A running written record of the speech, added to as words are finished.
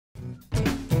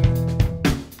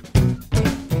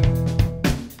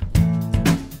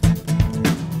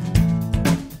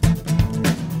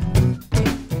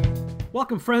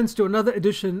Welcome, friends, to another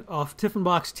edition of Tiffin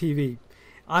Box TV.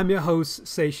 I'm your host,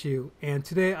 Seishu, and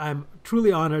today I'm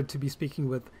truly honored to be speaking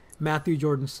with Matthew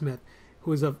Jordan Smith,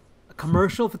 who is a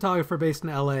commercial photographer based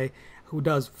in LA, who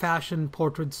does fashion,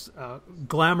 portraits,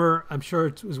 glamour, I'm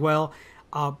sure as well.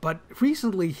 But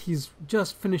recently, he's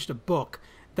just finished a book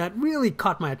that really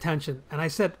caught my attention. And I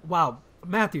said, wow,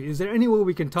 Matthew, is there any way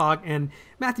we can talk? And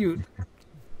Matthew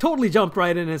totally jumped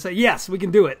right in and said, yes, we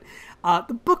can do it.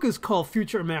 The book is called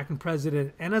Future American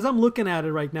President. And as I'm looking at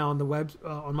it right now on the web,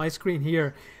 on my screen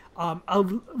here,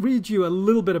 I'll read you a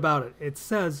little bit about it. It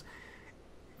says,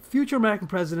 Future American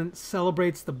President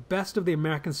celebrates the best of the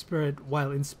American spirit while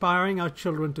inspiring our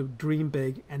children to dream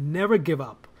big and never give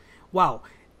up. Wow.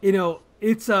 You know,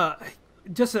 it's I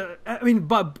mean,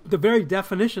 but the very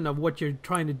definition of what you're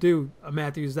trying to do,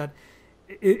 Matthew, is that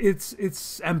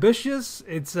it's ambitious.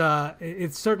 It's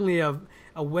certainly a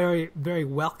very, very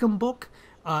welcome book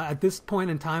at this point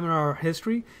in time in our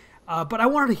history. But I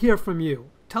wanted to hear from you.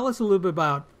 Tell us a little bit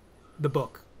about the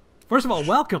book. First of all,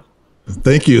 welcome.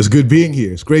 Thank you. It's good being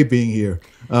here. It's great being here.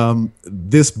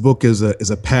 This book is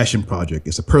a passion project.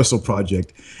 It's a personal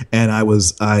project, and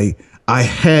I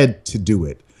had to do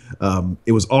it.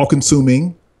 It was all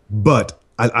consuming, but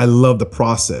I love the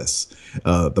process.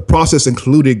 The process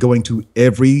included going to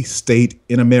every state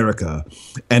in America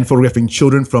and photographing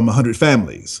children from 100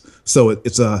 families. So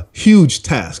it's a huge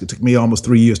task. It took me almost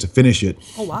 3 years to finish it.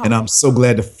 Oh, wow. And I'm so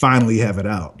glad to finally have it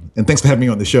out. And thanks for having me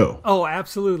on the show. Oh,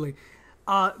 absolutely.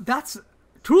 That's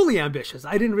truly ambitious.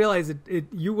 I didn't realize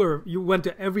you went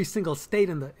to every single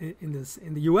state in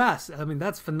the U.S. I mean,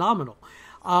 that's phenomenal.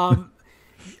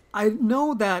 I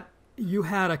know that you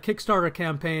had a Kickstarter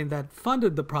campaign that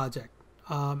funded the project,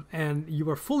 and you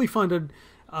were fully funded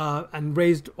and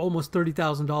raised almost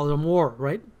 $30,000 or more,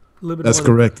 right? A little bit. That's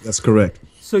correct. That's correct.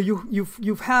 So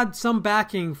you've had some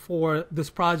backing for this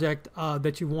project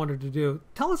that you wanted to do.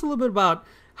 Tell us a little bit about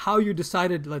how you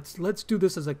decided let's do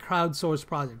this as a crowdsourced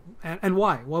project, and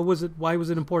why? Why was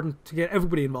it important to get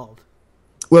everybody involved?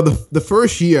 Well, the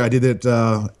first year I did it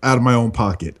out of my own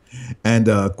pocket, and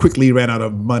quickly ran out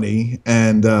of money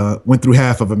and went through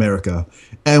half of America.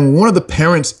 And one of the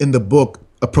parents in the book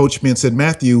approached me and said,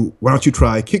 Matthew, why don't you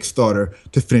try Kickstarter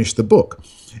to finish the book?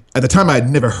 At the time, I had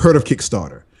never heard of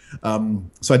Kickstarter.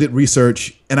 So I did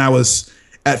research, and I was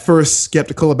at first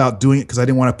skeptical about doing it because I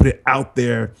didn't want to put it out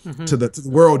there to the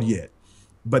world yet.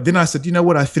 But then I said, you know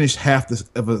what? I finished half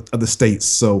of the states,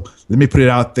 so let me put it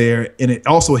out there. And it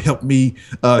also helped me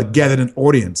gather an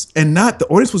audience. And the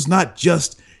audience was not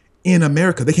just in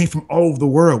America. They came from all over the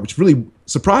world, which really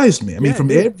surprised me. I mean, from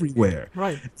everywhere.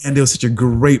 Right. And it was such a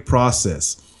great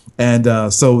process. And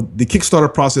so the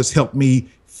Kickstarter process helped me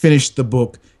finish the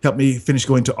book, helped me finish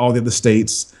going to all the other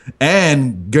states,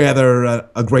 and gather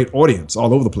a great audience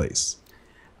all over the place.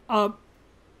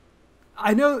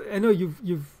 I know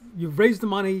you've raised the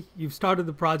money, you've started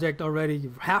the project already,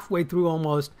 you're halfway through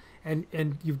almost,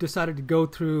 and you've decided to go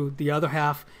through the other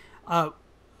half. How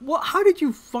did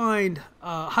you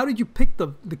pick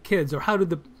the kids, or how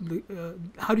did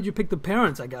you pick the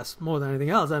parents, I guess, more than anything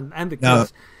else, and the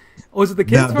kids? Was it the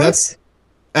kids first?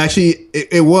 Actually,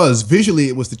 it was. Visually,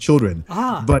 it was the children,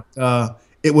 but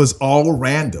it was all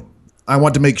random. I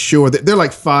want to make sure that there are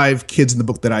like 5 kids in the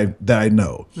book that I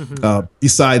know.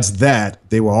 Besides that,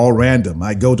 they were all random.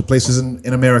 I go to places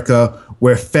in America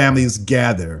where families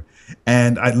gather,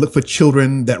 and I look for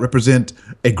children that represent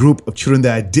a group of children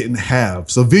that I didn't have.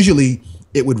 So visually,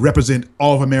 it would represent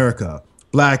all of America: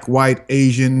 Black, white,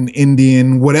 Asian,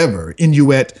 Indian, whatever,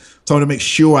 Inuit. So I want to make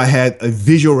sure I had a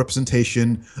visual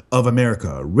representation of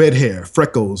America: red hair,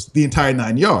 freckles, the entire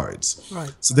 9 yards.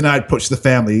 Right. So then I'd approach the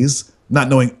families, not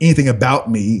knowing anything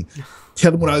about me,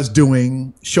 tell them what I was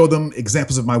doing, show them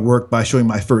examples of my work by showing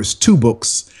my first 2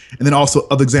 books, and then also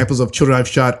other examples of children I've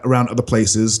shot around other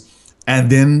places.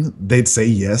 And then they'd say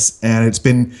yes. And it's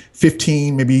been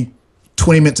 15, maybe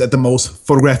 20 minutes at the most,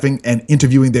 photographing and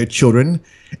interviewing their children,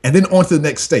 and then on to the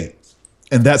next state.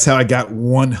 And that's how I got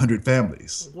 100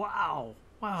 families. Wow.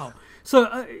 Wow. So,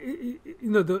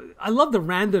 I love the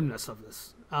randomness of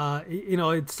this.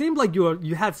 It seemed like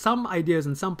you had some ideas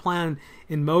and some plan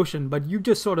in motion, but you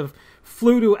just sort of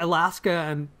flew to Alaska.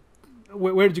 And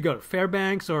where did you go? To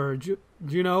Fairbanks or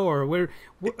Juneau, or where?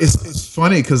 It's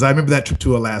funny because I remember that trip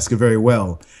to Alaska very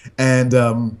well. And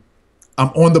I'm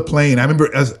on the plane. I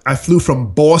remember as I flew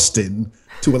from Boston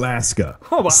to Alaska.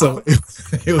 Oh, wow. So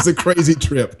it was a crazy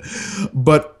trip.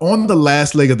 But on the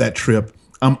last leg of that trip,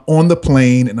 I'm on the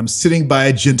plane and I'm sitting by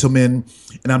a gentleman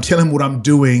and I'm telling him what I'm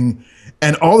doing.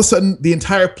 And all of a sudden, the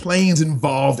entire plane's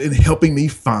involved in helping me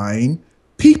find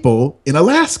people in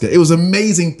Alaska. It was an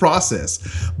amazing process.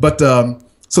 But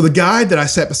So the guy that I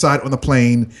sat beside on the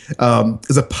plane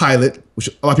is a pilot, which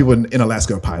a lot of people in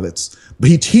Alaska are pilots, but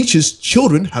he teaches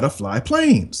children how to fly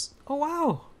planes. Oh,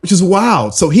 wow. Which is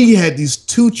wild. So he had these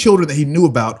two children that he knew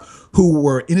about who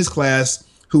were in his class,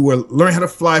 who were learning how to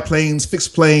fly planes, fix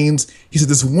planes. He said,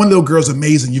 this one little girl's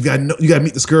amazing. You got to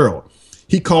meet this girl.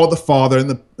 He called the father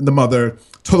and the mother,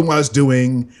 told them what I was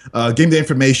doing, gave them the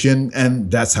information,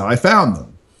 and that's how I found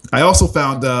them. I also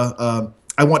found,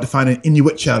 I wanted to find an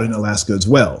Inuit child in Alaska as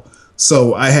well.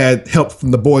 So I had help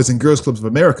from the Boys and Girls Clubs of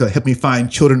America help me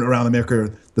find children around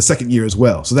America the second year as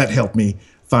well. So that helped me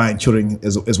find children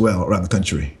as well around the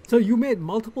country. So you made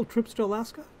multiple trips to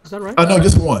Alaska? Is that right? No,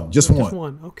 just one. Just one. Just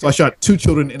one. Okay. So I shot 2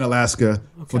 children in Alaska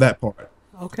for that part.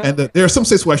 Okay. And there are some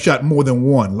states where I shot more than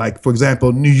one. Like, for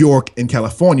example, New York and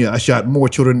California, I shot more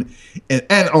children,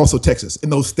 and also Texas, in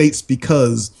those states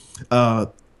because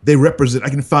they represent, I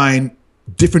can find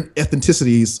different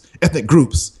ethnicities, ethnic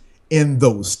groups in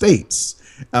those states.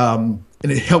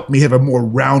 And it helped me have a more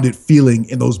rounded feeling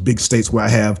in those big states where I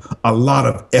have a lot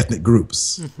of ethnic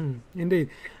groups. Mm-hmm. Indeed.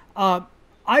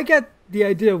 I get the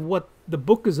idea of what the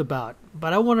book is about,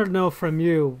 but I wanted to know from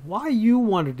you why you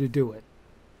wanted to do it.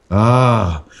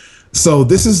 So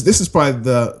this is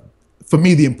probably for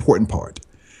me, the important part.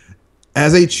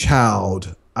 As a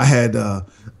child, I had a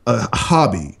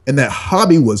hobby, and that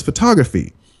hobby was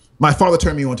photography. My father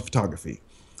turned me on to photography.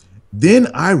 Then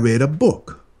I read a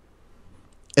book.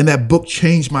 And that book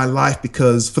changed my life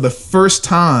because for the first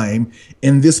time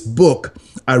in this book,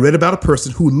 I read about a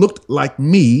person who looked like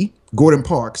me, Gordon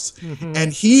Parks,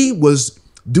 and he was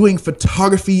doing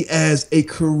photography as a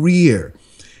career.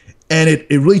 And it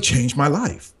really changed my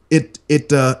life. It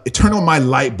turned on my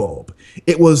light bulb.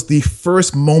 It was the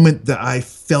first moment that I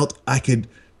felt I could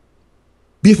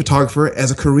be a photographer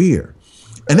as a career.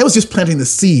 And that was just planting the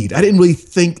seed. I didn't really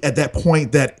think at that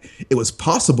point that it was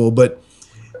possible, but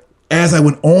as I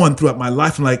went on throughout my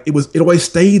life, and it always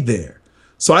stayed there.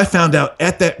 So I found out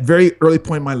at that very early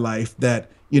point in my life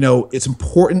that, it's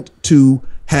important to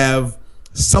have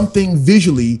something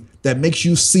visually that makes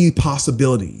you see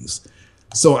possibilities.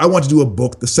 So I want to do a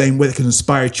book the same way that can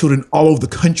inspire children all over the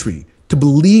country to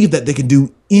believe that they can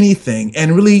do anything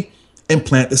and really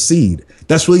implant the seed.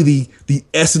 That's really the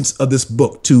essence of this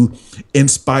book, to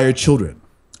inspire children.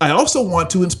 I also want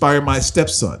to inspire my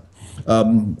stepson.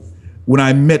 When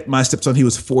I met my stepson, he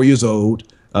was 4 years old.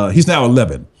 He's now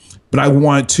 11. But I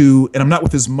wanted to, and I'm not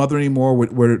with his mother anymore.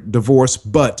 We're divorced,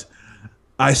 but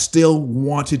I still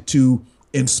wanted to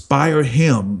inspire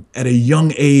him at a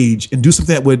young age and do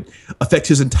something that would affect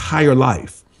his entire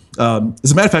life.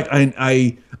 As a matter of fact,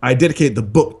 I dedicated the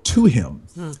book to him.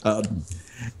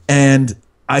 And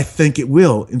I think it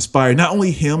will inspire not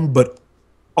only him, but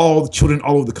all the children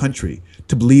all over the country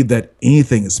to believe that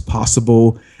anything is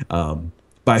possible,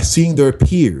 by seeing their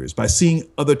peers, by seeing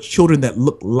other children that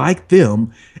look like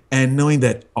them, and knowing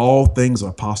that all things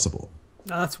are possible.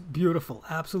 That's beautiful.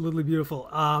 Absolutely beautiful.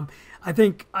 I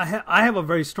think I have a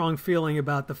very strong feeling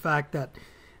about the fact that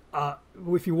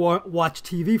if you watch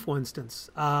TV, for instance,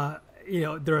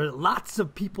 there are lots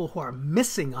of people who are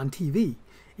missing on TV.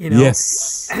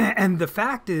 Yes. And the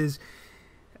fact is,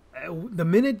 the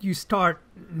minute you start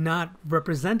not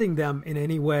representing them in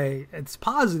any way, it's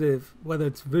positive, whether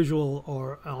it's visual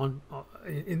or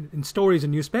in stories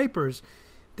and newspapers,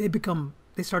 they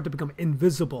start to become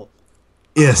invisible.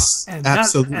 Yes, and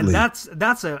absolutely.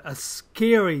 That's a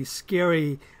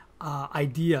scary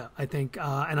idea, I think.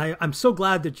 And I'm so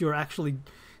glad that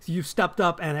you've stepped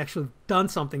up and actually done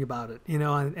something about it.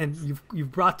 And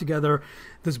you've brought together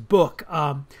this book.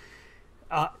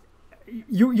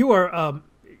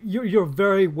 You're a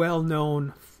very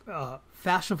well-known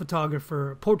fashion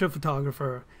photographer, portrait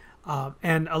photographer,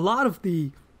 and a lot of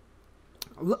the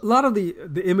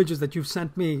images that you've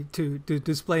sent me to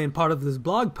display in part of this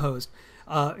blog post,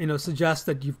 suggest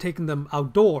that you've taken them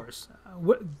outdoors.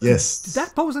 Yes. Did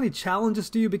that pose any challenges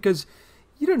to you? Because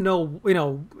you don't know,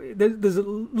 there's a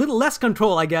little less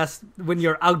control, I guess, when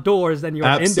you're outdoors than you're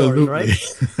indoors, right?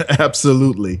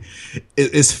 Absolutely.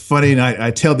 It's funny, and I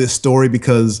tell this story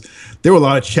because there were a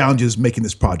lot of challenges making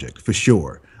this project, for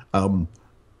sure.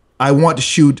 I want to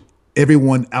shoot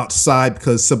everyone outside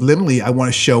because subliminally, I want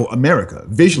to show America.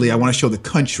 Visually, I want to show the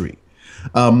country.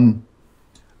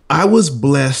 I was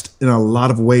blessed in a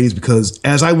lot of ways because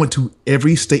as I went to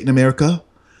every state in America,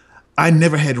 I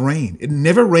never had rain. It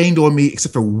never rained on me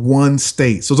except for one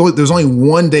state. So there's only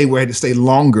one day where I had to stay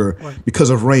longer because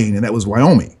of rain, and that was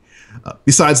Wyoming.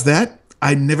 Besides that,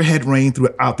 I never had rain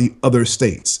throughout the other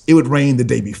states. It would rain the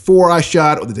day before I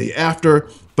shot or the day after,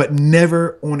 but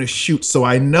never on a shoot. So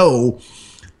I know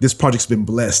this project's been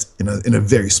blessed in a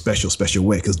very special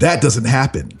way, because that doesn't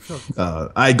happen.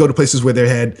 Sure. I go to places where there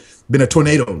had been a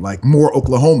tornado, like Moore,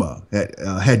 Oklahoma,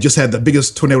 had just had the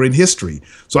biggest tornado in history.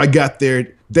 So I got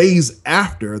there days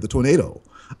after the tornado.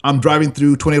 I'm driving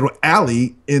through Tornado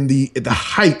Alley at the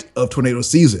height of tornado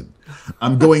season.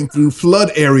 I'm going through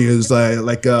flood areas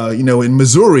in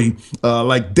Missouri,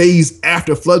 like days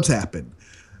after floods happen.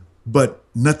 But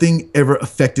nothing ever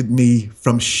affected me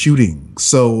from shooting.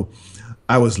 So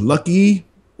I was lucky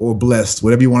or blessed,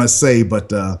 whatever you want to say,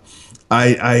 but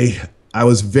I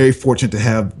was very fortunate to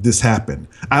have this happen.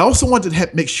 I also wanted to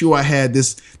make sure I had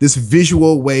this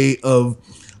visual way of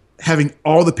having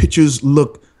all the pictures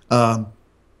look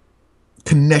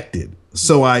connected.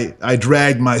 So I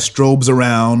dragged my strobes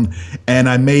around, and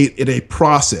I made it a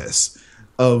process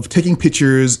of taking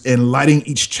pictures and lighting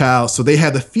each child so they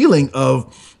had the feeling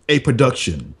of a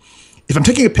production. If I'm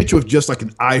taking a picture with just like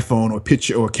an iPhone or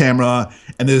picture or camera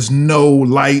and there's no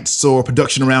lights or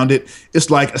production around it, it's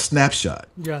like a snapshot.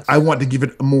 Yes. I want to give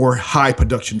it a more high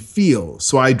production feel.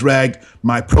 So I dragged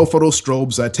my pro photo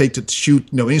strobes I take to shoot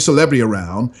any celebrity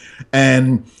around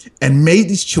and made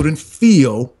these children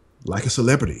feel like a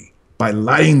celebrity by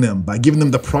lighting them, by giving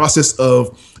them the process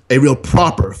of a real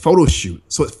proper photo shoot.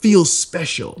 So it feels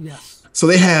special. Yes. So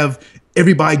they have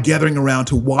everybody gathering around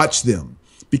to watch them,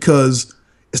 because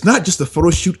it's not just the photo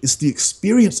shoot, it's the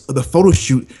experience of the photo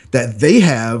shoot that they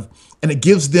have, and it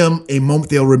gives them a moment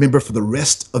they'll remember for the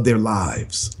rest of their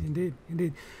lives. Indeed,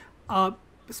 indeed.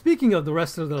 Speaking of the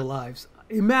rest of their lives,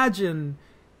 imagine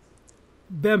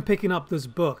them picking up this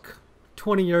book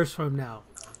 20 years from now.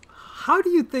 How do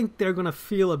you think they're going to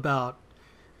feel about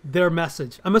their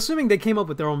message? I'm assuming they came up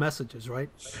with their own messages, right?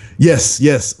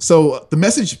 Yes. So the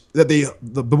message that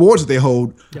the boards that they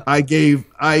hold, yeah.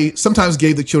 I sometimes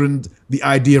gave the children the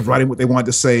idea of writing what they wanted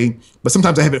to say, but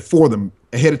sometimes I have it for them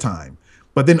ahead of time.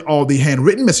 But then all the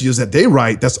handwritten messages that they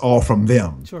write, that's all from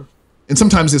them. Sure. And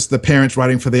sometimes it's the parents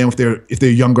writing for them if they're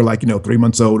younger, like 3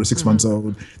 months old or 6 months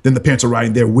old. Then the parents are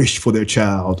writing their wish for their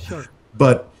child. Sure.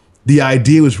 But the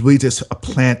idea was really just to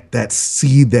plant that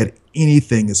seed that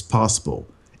anything is possible.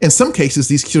 In some cases,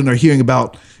 these children are hearing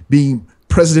about being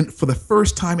president for the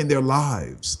first time in their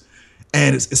lives.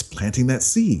 And it's planting that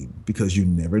seed, because you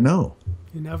never know.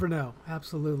 You never know.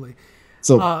 Absolutely.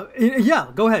 So, yeah,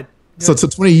 go ahead. So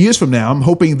 20 years from now, I'm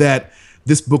hoping that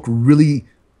this book really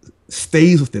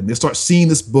stays with them. They start seeing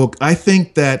this book. I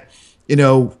think that,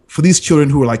 for these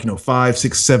children who are like, 5,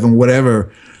 6, 7,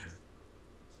 whatever,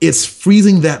 it's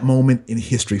freezing that moment in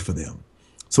history for them.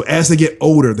 So as they get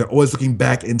older, they're always looking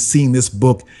back and seeing this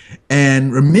book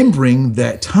and remembering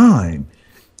that time.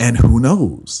 And who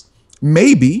knows,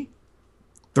 maybe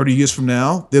 30 years from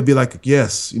now, they'll be like,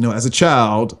 yes, as a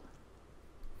child,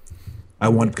 I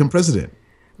want to become president.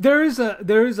 There is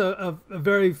a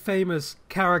very famous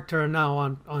character now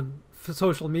on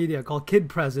social media called Kid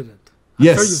President. I'm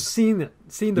yes. sure you've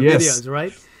seen the videos,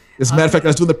 right? As a matter of fact, I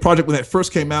was doing the project when it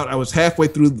first came out. I was halfway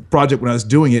through the project when I was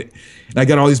doing it, and I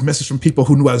got all these messages from people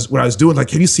who knew what I was doing. Like,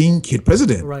 have you seen Kid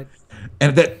President? Right. And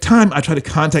at that time, I tried to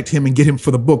contact him and get him for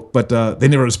the book, but they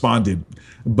never responded.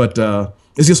 But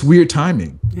it's just weird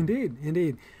timing.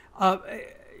 Indeed.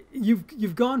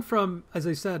 You've gone from, as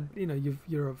I said,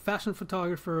 you're a fashion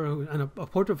photographer and a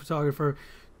portrait photographer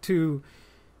to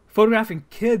photographing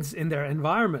kids in their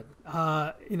environment.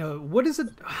 What is it?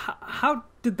 How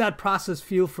did that process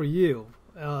feel for you?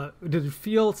 Did it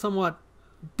feel somewhat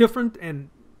different and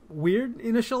weird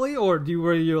initially, or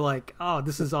were you like, oh,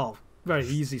 this is all very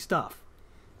easy stuff?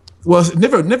 Well, it's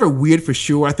never weird for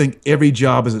sure. I think every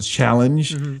job is a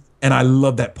challenge, and I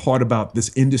love that part about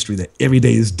this industry, that every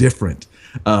day is different.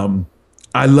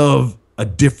 I love a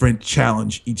different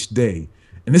challenge each day.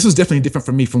 And this was definitely different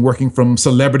for me, from working from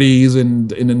celebrities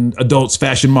and adults,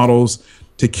 fashion models,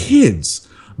 to kids.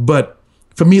 But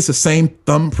for me, it's the same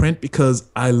thumbprint, because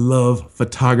I love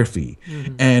photography.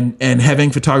 And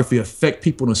having photography affect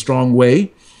people in a strong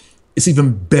way, it's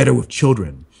even better with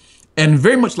children. And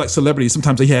very much like celebrities,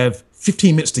 sometimes they have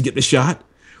 15 minutes to get the shot.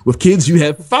 With kids, you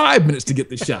have 5 minutes to get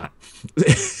the shot.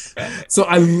 So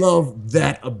I love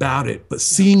that about it. But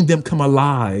seeing them come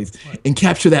alive and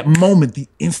capture that moment the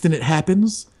instant it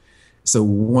happens, it's a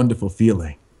wonderful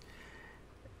feeling.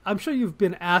 I'm sure you've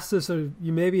been asked this, or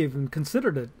you maybe even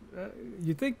considered it.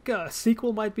 You think a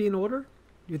sequel might be in order?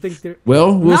 You think there?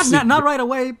 Well, we'll see. Not right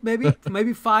away.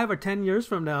 Maybe 5 or 10 years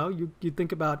from now, you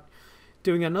think about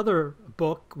doing another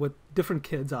book with different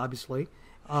kids, obviously,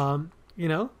 and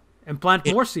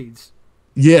plant more seeds.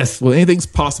 Yes, well, anything's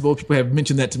possible. People have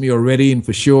mentioned that to me already, and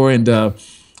for sure. And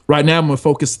right now, I'm going to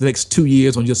focus the next 2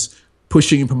 years on just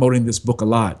pushing and promoting this book a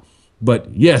lot.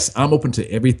 But yes, I'm open to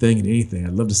everything and anything.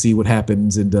 I'd love to see what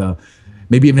happens, and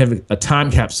maybe even have a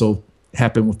time capsule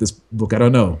happen with this book. I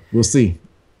don't know. We'll see.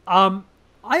 I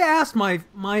asked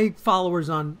my followers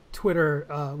on Twitter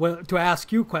to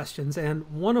ask you questions, and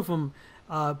one of them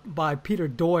by Peter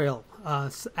Doyle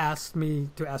asked me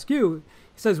to ask you.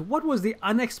 He says, "What was the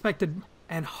unexpected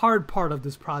and hard part of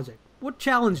this project? What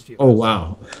challenged you?" Oh,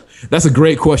 wow. That's a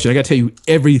great question. I got to tell you,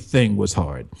 everything was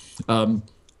hard.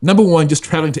 Number one, just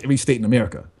traveling to every state in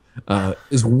America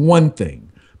is one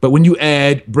thing. But when you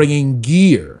add bringing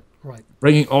gear, right,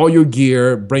 bringing all your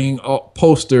gear, bringing all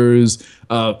posters,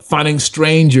 finding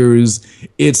strangers,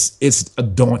 it's a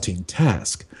daunting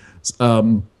task.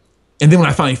 And then when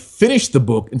I finally finished the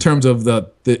book, in terms of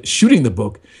the shooting the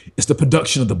book, it's the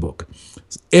production of the book.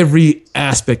 Every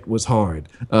aspect was hard.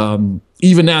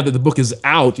 Even now that the book is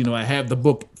out, I have the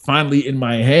book finally in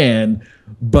my hand,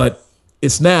 but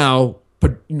it's now,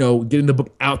 getting the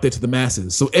book out there to the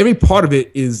masses. So every part of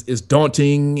it is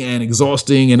daunting and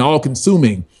exhausting and all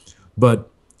consuming, but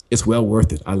it's well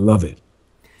worth it. I love it.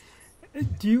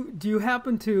 Do you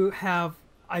happen to have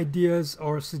ideas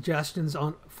or suggestions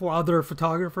for other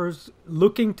photographers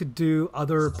looking to do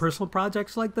other personal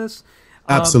projects like this?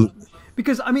 Absolutely.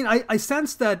 Because I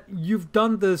sense that you've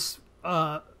done this,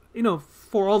 for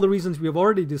all the reasons we have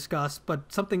already discussed,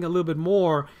 but something a little bit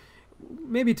more,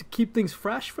 maybe to keep things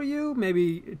fresh for you,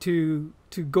 maybe to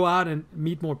go out and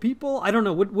meet more people. I don't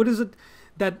know. What is it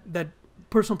that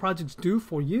personal projects do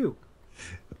for you?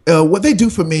 What they do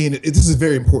for me, and this is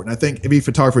very important, I think every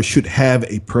photographer should have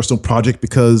a personal project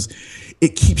because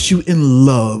it keeps you in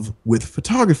love with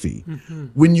photography. Mm-hmm.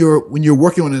 When you're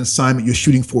working on an assignment, you're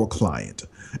shooting for a client,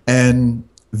 and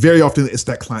very often it's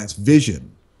that client's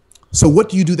vision. So what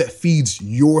do you do that feeds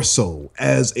your soul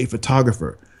as a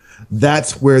photographer?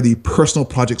 That's where the personal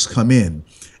projects come in.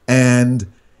 And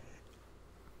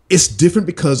it's different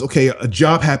because, okay, a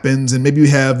job happens and maybe you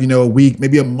have, a week,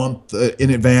 maybe a month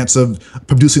in advance of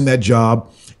producing that job.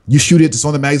 You shoot it, it's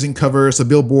on the magazine cover, it's a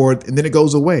billboard, and then it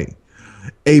goes away.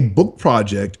 A book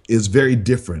project is very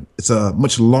different. It's a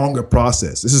much longer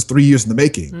process. This is 3 years in the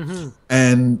making. Mm-hmm.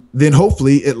 And then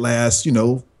hopefully it lasts,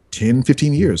 10,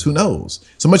 15 years, who knows?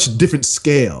 It's a much different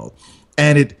scale.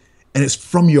 And it's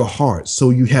from your heart. So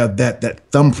you have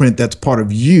that thumbprint that's part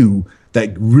of you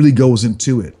that really goes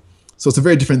into it. So it's a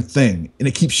very different thing, and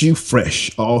it keeps you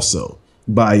fresh also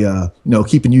by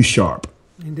keeping you sharp.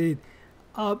 Indeed.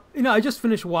 I just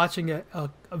finished watching a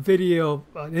video,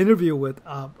 an interview with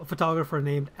a photographer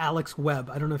named Alex Webb.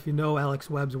 I don't know if you know Alex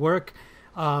Webb's work.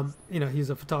 He's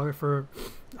a photographer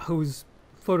who's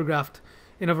photographed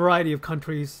in a variety of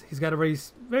countries. He's got a very,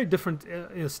 very different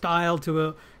style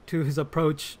to his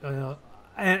approach.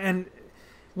 And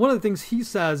one of the things he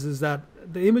says is that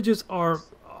the images are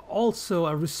also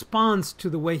a response to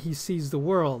the way he sees the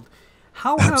world.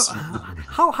 How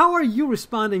are you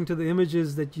responding to the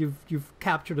images that you've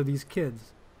captured of these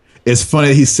kids? It's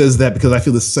funny he says that because I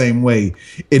feel the same way.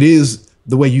 It is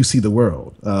the way you see the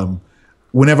world.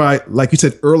 Whenever like you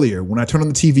said earlier, when I turn on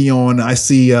the TV on, I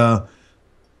see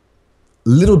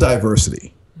little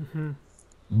diversity. Mm-hmm.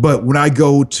 But when I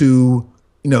go to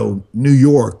New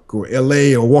York or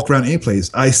LA or walk around any place,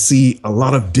 I see a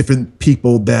lot of different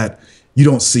people that you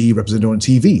don't see represented on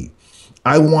TV.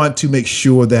 I want to make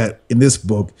sure that in this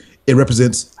book, it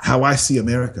represents how I see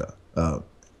America.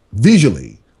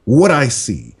 Visually, what I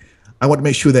see. I want to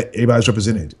make sure that everybody's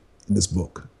represented in this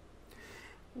book.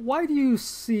 Why do you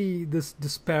see this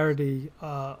disparity,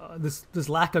 this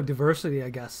lack of diversity, I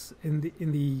guess,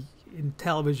 in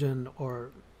television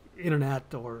or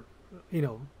internet or,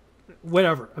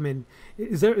 whatever? I mean,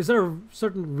 is there a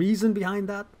certain reason behind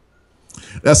that?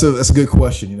 That's a good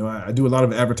question. I do a lot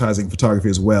of advertising photography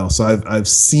as well. So I've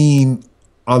seen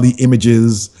all the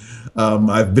images.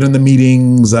 I've been in the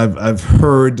meetings. I've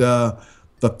heard the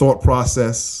thought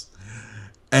process,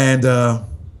 and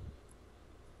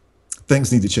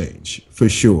things need to change for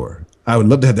sure. I would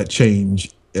love to have that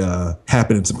change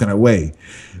happen in some kind of way,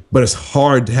 but it's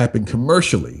hard to happen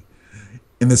commercially.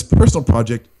 In this personal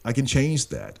project, I can change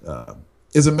that.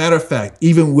 As a matter of fact,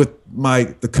 even with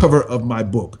the cover of my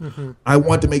book, mm-hmm. I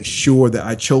want to make sure that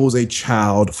I chose a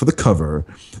child for the cover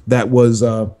that was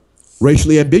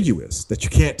racially ambiguous, that you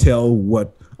can't tell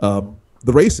what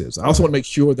the race is. I also want to make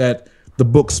sure that the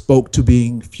book spoke to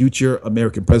being future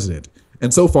American president.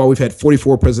 And so far, we've had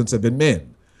 44 presidents have been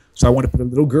men. So I want to put a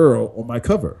little girl on my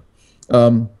cover.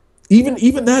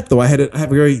 Even that, though, I have a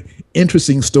very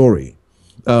interesting story.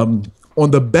 On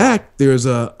the back, there's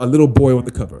a little boy on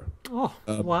the cover. Oh,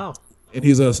 wow. And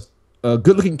he's a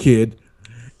good-looking kid.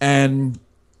 And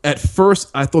at first,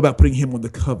 I thought about putting him on the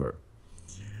cover.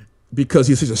 because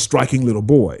he's such a striking little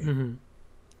boy. Mm-hmm.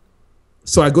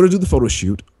 So I go to do the photo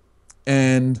shoot,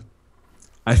 and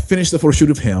I finish the photo shoot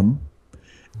of him,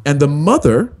 and the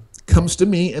mother comes to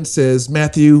me and says,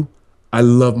 Matthew, I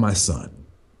love my son.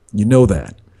 You know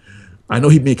that. I know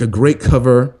he'd make a great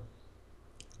cover,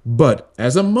 but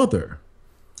as a mother,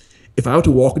 if I were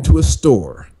to walk into a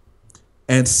store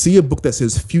and see a book that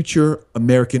says Future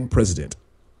American President,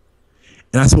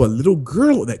 and I saw a little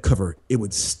girl on that cover, it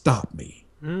would stop me.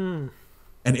 Mm.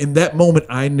 And in that moment,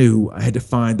 I knew I had to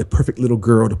find the perfect little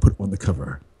girl to put on the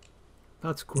cover.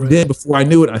 That's great. And then before I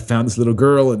knew it, I found this little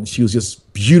girl, and she was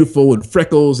just beautiful and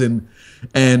freckles. And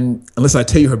unless I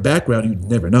tell you her background, you'd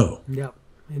never know. Yeah,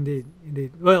 indeed,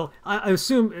 indeed. Well, I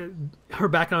assume her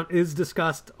background is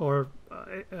discussed or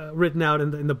written out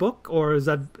in the book, or is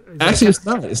that actually it's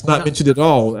not. It's not mentioned at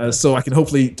all. So I can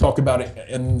hopefully talk about it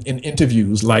in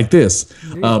interviews like this.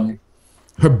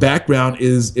 Her background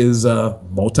is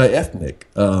multi-ethnic,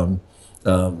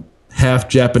 half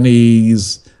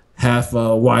Japanese, half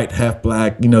white, half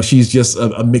black. You know, she's just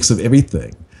a mix of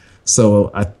everything.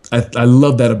 So I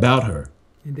love that about her.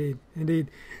 Indeed, indeed.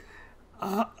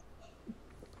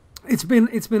 It's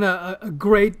been a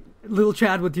great little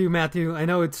chat with you, Matthew. I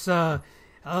know it's a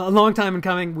long time in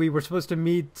coming. We were supposed to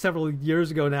meet several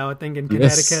years ago now, I think, in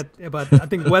Connecticut, yes. But I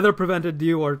think weather prevented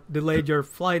you or delayed your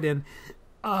flight in.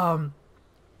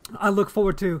 I look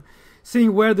forward to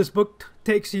seeing where this book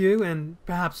takes you and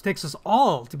perhaps takes us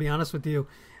all, to be honest with you,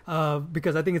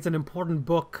 because I think it's an important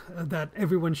book that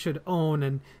everyone should own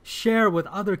and share with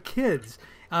other kids.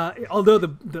 Although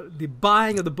the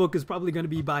buying of the book is probably going to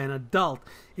be by an adult,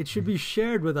 it should be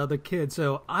shared with other kids.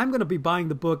 So I'm going to be buying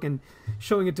the book and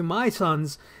showing it to my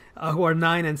sons who are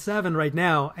 9 and 7 right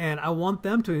now, and I want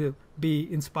them to be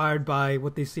inspired by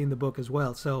what they see in the book as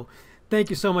well. So thank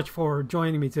you so much for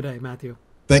joining me today, Matthew.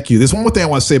 Thank you. There's one more thing I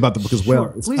want to say about the book as well.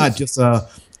 Sure, it's please. not just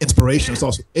inspirational, it's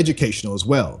also educational as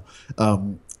well.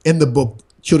 In the book,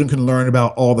 children can learn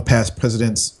about all the past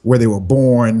presidents, where they were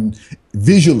born,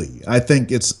 visually. I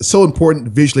think it's so important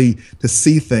visually to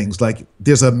see things. Like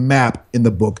there's a map in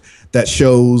the book that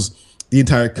shows the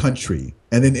entire country.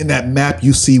 And then in that map,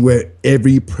 you see where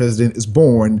every president is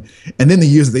born and then the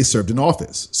years that they served in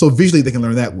office. So visually, they can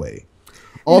learn that way.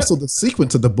 Also, the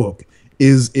sequence of the book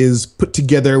is put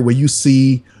together where you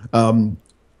see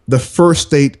the first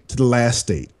state to the last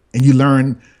state, and you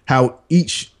learn how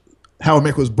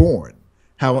America was born,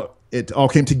 how it all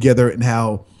came together, and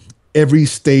how every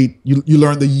state, you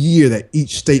learn the year that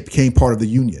each state became part of the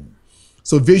Union.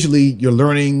 So visually, you're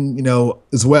learning,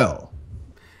 as well.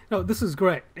 No, this is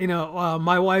great.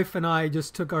 My wife and I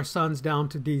just took our sons down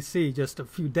to D.C. just a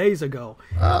few days ago.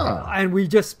 And we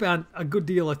just spent a good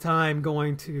deal of time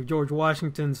going to George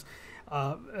Washington's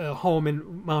home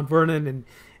in Mount Vernon,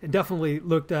 and definitely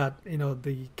looked at,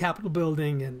 the Capitol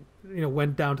building, and,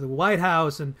 went down to the White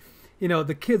House. And,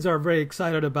 the kids are very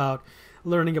excited about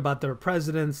learning about their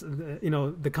presidents,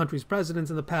 the country's presidents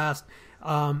in the past.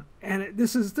 And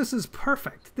this is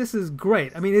perfect. This is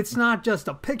great. I mean, it's not just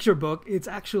a picture book. It's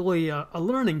actually a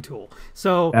learning tool.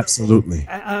 So absolutely.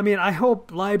 I mean, I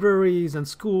hope libraries and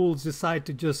schools decide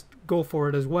to just go for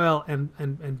it as well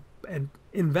and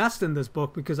invest in this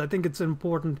book, because I think it's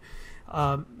important.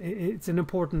 It's an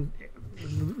important,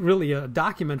 really, a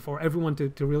document for everyone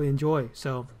to really enjoy.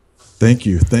 So thank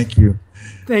you. Thank you.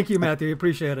 Thank you, Matthew.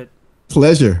 Appreciate it.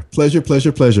 Pleasure.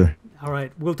 Pleasure. All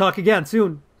right. We'll talk again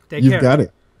soon. Take care. You've got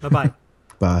it. Bye-bye.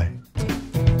 Bye.